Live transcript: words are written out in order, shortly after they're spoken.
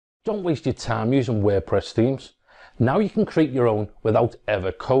Don't waste your time using WordPress themes. Now you can create your own without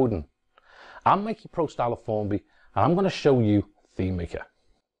ever coding. I'm Mikey Pro Styler Formby and I'm going to show you ThemeMaker.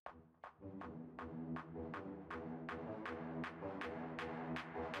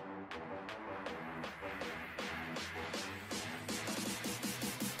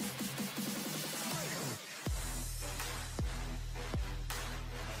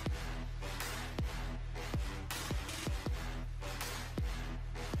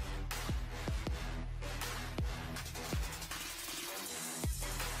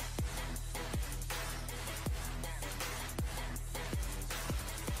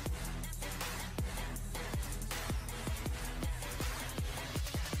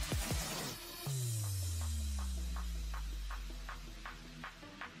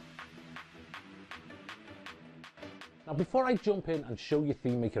 Now before I jump in and show you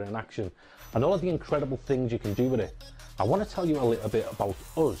ThemeMaker in action and all of the incredible things you can do with it, I want to tell you a little bit about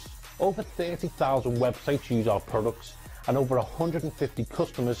us. Over 30,000 websites use our products and over 150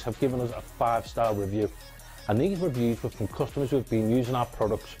 customers have given us a 5-star review. And these reviews were from customers who have been using our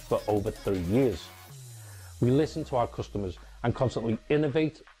products for over 3 years. We listen to our customers and constantly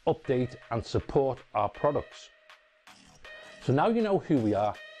innovate, update and support our products. So now you know who we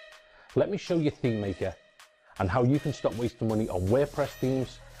are, let me show you ThemeMaker and how you can stop wasting money on WordPress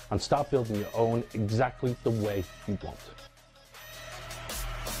themes and start building your own exactly the way you want.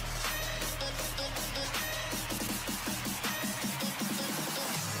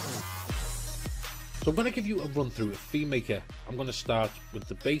 So I'm going to give you a run through of ThemeMaker. I'm going to start with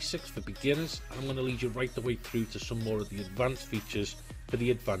the basics for beginners and I'm going to lead you right the way through to some more of the advanced features for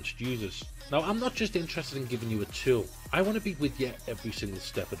the advanced users. Now I'm not just interested in giving you a tool, I want to be with you every single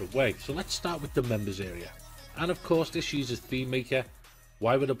step of the way. So let's start with the members area. And of course this uses ThemeMaker.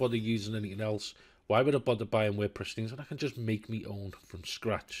 Why would I bother using anything else? Why would I bother buying WordPress things when I can just make me own from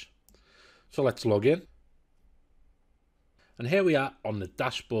scratch? So let's log in. And here we are on the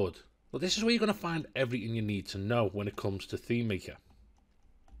dashboard. Well, this is where you're going to find everything you need to know when it comes to ThemeMaker.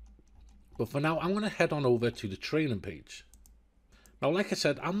 But for now, I'm going to head on over to the training page. Now, like I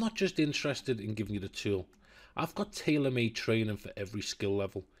said, I'm not just interested in giving you the tool. I've got tailor-made training for every skill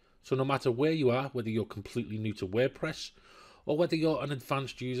level. So no matter where you are, whether you're completely new to WordPress or whether you're an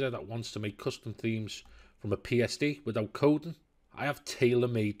advanced user that wants to make custom themes from a PSD without coding, I have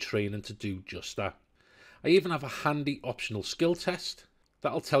tailor-made training to do just that. I even have a handy optional skill test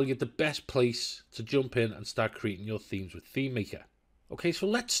that'll tell you the best place to jump in and start creating your themes with ThemeMaker. Okay, so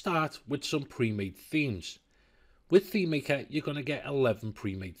let's start with some pre-made themes. With ThemeMaker, you're going to get 11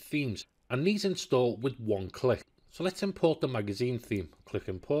 pre-made themes and these install with one click. So let's import the magazine theme. Click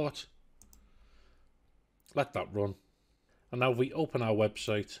import, let that run. And now if we open our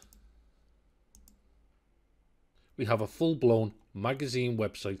website, we have a full-blown magazine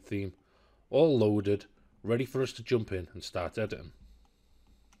website theme, all loaded, ready for us to jump in and start editing.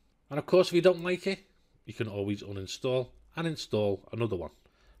 And of course, if you don't like it, you can always uninstall and install another one.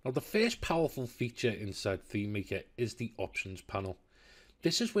 Now the first powerful feature inside ThemeMaker is the options panel.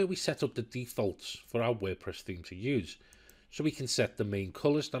 This is where we set up the defaults for our WordPress theme to use. So we can set the main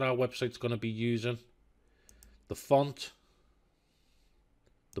colors that our website's going to be using, the font,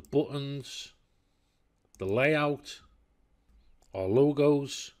 the buttons, the layout, our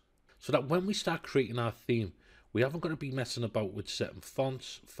logos, so that when we start creating our theme, we haven't got to be messing about with setting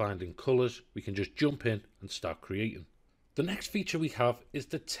fonts, finding colors. We can just jump in and start creating. The next feature we have is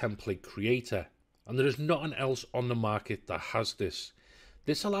the template creator, and there is nothing else on the market that has this.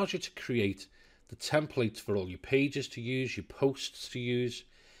 This allows you to create the templates for all your pages to use, your posts to use,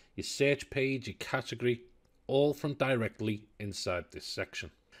 your search page, your category, all from directly inside this section.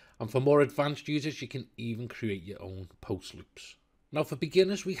 And for more advanced users, you can even create your own post loops. Now for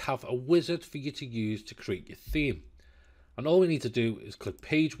beginners, we have a wizard for you to use to create your theme. And all we need to do is click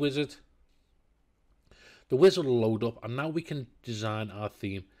Page Wizard. The wizard will load up and now we can design our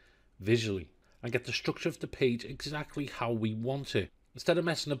theme visually and get the structure of the page exactly how we want it. Instead of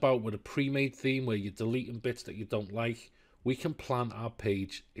messing about with a pre-made theme where you're deleting bits that you don't like, we can plan our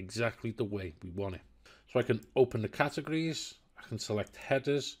page exactly the way we want it. So I can open the categories, I can select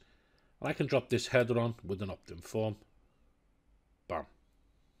headers, and I can drop this header on with an opt-in form. Bam.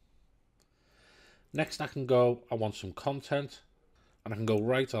 Next I can go, I want some content, and I can go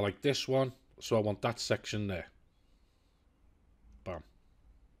right, I like this one, so I want that section there. Bam.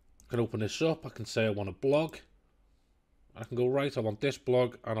 I can open this up, I can say I want a blog. I can go right, I want this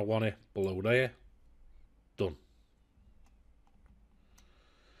blog and I want it below there. Done.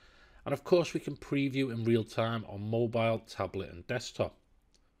 And of course we can preview in real time on mobile, tablet and desktop.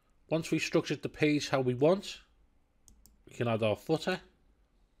 Once we've structured the page how we want, we can add our footer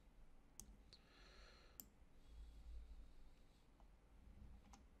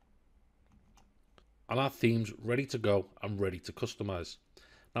and our theme's ready to go and ready to customize.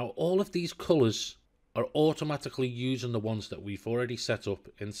 Now all of these colors are automatically using the ones that we've already set up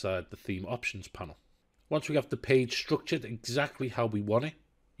inside the theme options panel. Once we have the page structured exactly how we want it,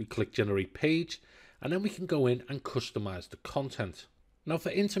 we click generate page, and then we can go in and customize the content. Now for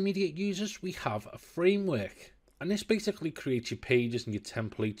intermediate users, we have a framework, and this basically creates your pages and your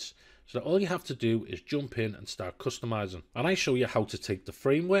templates so that all you have to do is jump in and start customizing. And I show you how to take the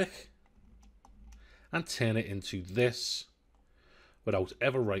framework and turn it into this without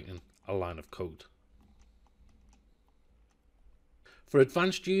ever writing a line of code. For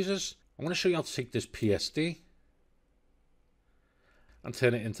advanced users, I'm going to show you how to take this PSD and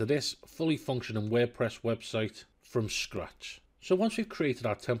turn it into this fully functioning WordPress website from scratch. So once we've created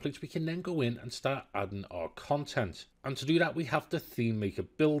our templates, we can then go in and start adding our content. And to do that, we have the ThemeMaker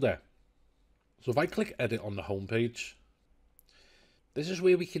builder. So if I click edit on the home page, this is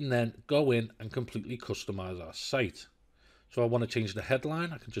where we can then go in and completely customize our site. So I want to change the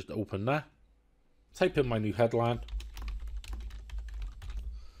headline. I can just open that, type in my new headline,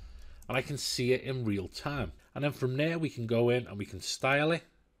 and I can see it in real time. And then from there we can go in and we can style it.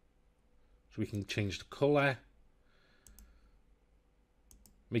 So we can change the color,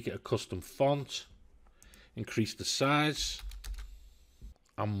 make it a custom font, increase the size,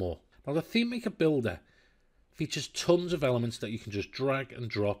 and more. Now the ThemeMaker builder features tons of elements that you can just drag and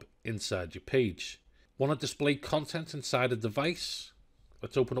drop inside your page. Want to display content inside a device?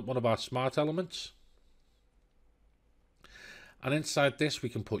 Let's open up one of our smart elements. And inside this, we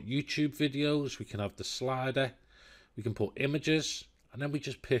can put YouTube videos, we can have the slider, we can put images, and then we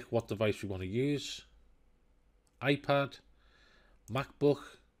just pick what device we want to use. iPad, MacBook.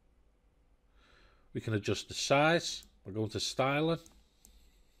 We can adjust the size. We're going to styling.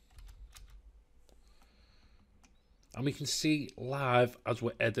 And we can see live as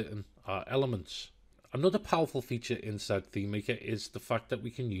we're editing our elements. Another powerful feature inside ThemeMaker is the fact that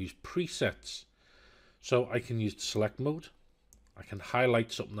we can use presets. So I can use the select mode. I can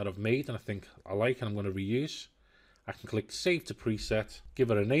highlight something that I've made and I think I like and I'm going to reuse. I can click save to preset,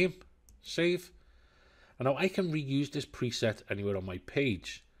 give it a name, save. And now I can reuse this preset anywhere on my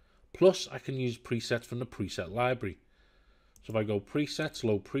page. Plus I can use presets from the preset library. So if I go presets,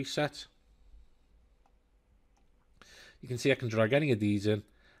 load preset, you can see I can drag any of these in.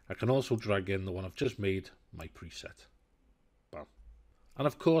 I can also drag in the one I've just made, my preset. Bam. And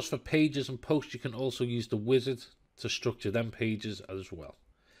of course for pages and posts you can also use the wizard to structure them pages as well.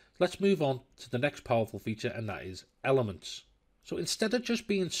 Let's move on to the next powerful feature, and that is elements. So instead of just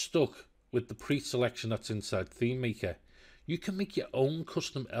being stuck with the pre-selection that's inside ThemeMaker, you can make your own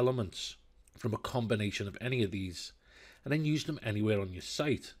custom elements from a combination of any of these and then use them anywhere on your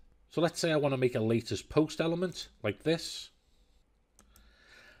site. So let's say I want to make a latest post element like this.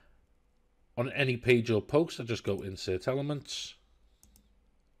 On any page or post, I just go insert elements,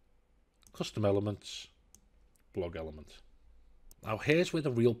 custom elements, blog element. Now here's where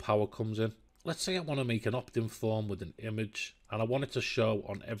the real power comes in. Let's say I want to make an opt-in form with an image and I want it to show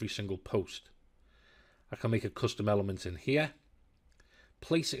on every single post. I can make a custom element in here,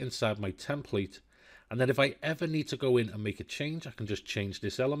 place it inside my template, and then if I ever need to go in and make a change, I can just change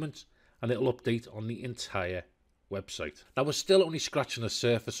this element and it'll update on the entire website. Now we're still only scratching the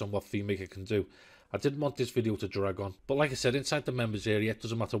surface on what ThemeMaker can do. I didn't want this video to drag on, but like I said, inside the members area, it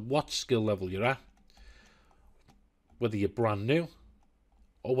doesn't matter what skill level you're at, whether you're brand new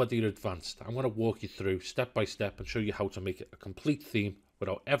or whether you're advanced. I'm going to walk you through step by step and show you how to make it a complete theme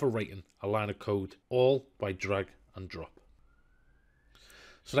without ever writing a line of code, all by drag and drop.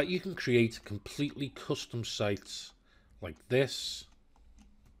 So that you can create completely custom sites like this,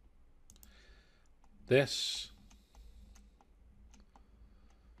 this,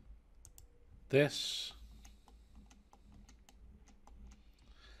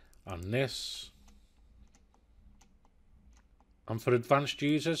 and this. And for advanced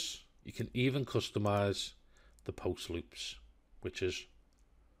users, you can even customize the post loops, which is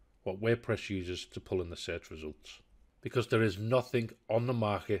what WordPress uses to pull in the search results. Because there is nothing on the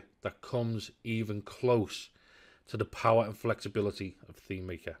market that comes even close to the power and flexibility of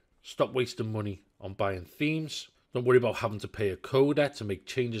ThemeMaker. Stop wasting money on buying themes. Don't worry about having to pay a coder to make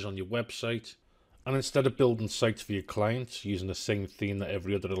changes on your website. And instead of building sites for your clients using the same theme that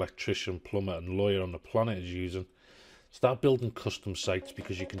every other electrician, plumber and lawyer on the planet is using, start building custom sites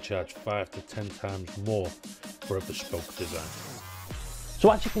because you can charge 5 to 10 times more for a bespoke design.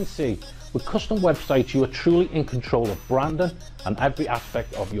 So as you can see, with custom websites, you are truly in control of branding and every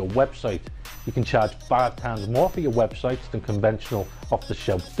aspect of your website. You can charge 5 times more for your websites than conventional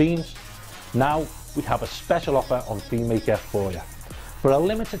off-the-shelf themes. Now we have a special offer on ThemeMaker for you. For a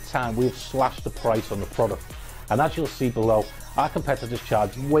limited time, we've slashed the price on the product. And as you'll see below, our competitors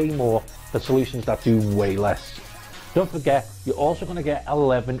charge way more for solutions that do way less. Don't forget, you're also going to get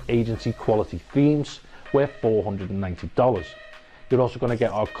 11 agency quality themes worth $490. You're also going to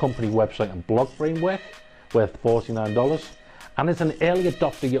get our company website and blog framework worth $49. And as an early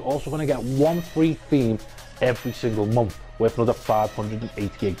adopter, you're also going to get one free theme every single month worth another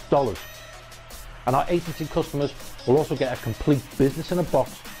 $588. And our agency customers will also get a complete business in a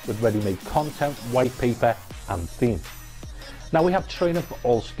box with ready-made content, white paper and theme. Now we have training for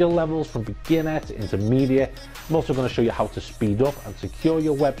all skill levels from beginner to intermediate. I'm also going to show you how to speed up and secure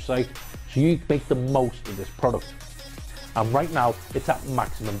your website so you make the most of this product. And right now it's at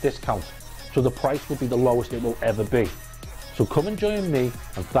maximum discount, so the price will be the lowest it will ever be. So come and join me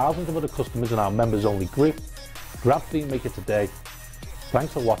and thousands of other customers in our members only group. Grab ThemeMaker today.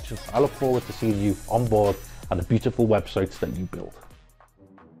 Thanks for watching. I look forward to seeing you on board and the beautiful websites that you build.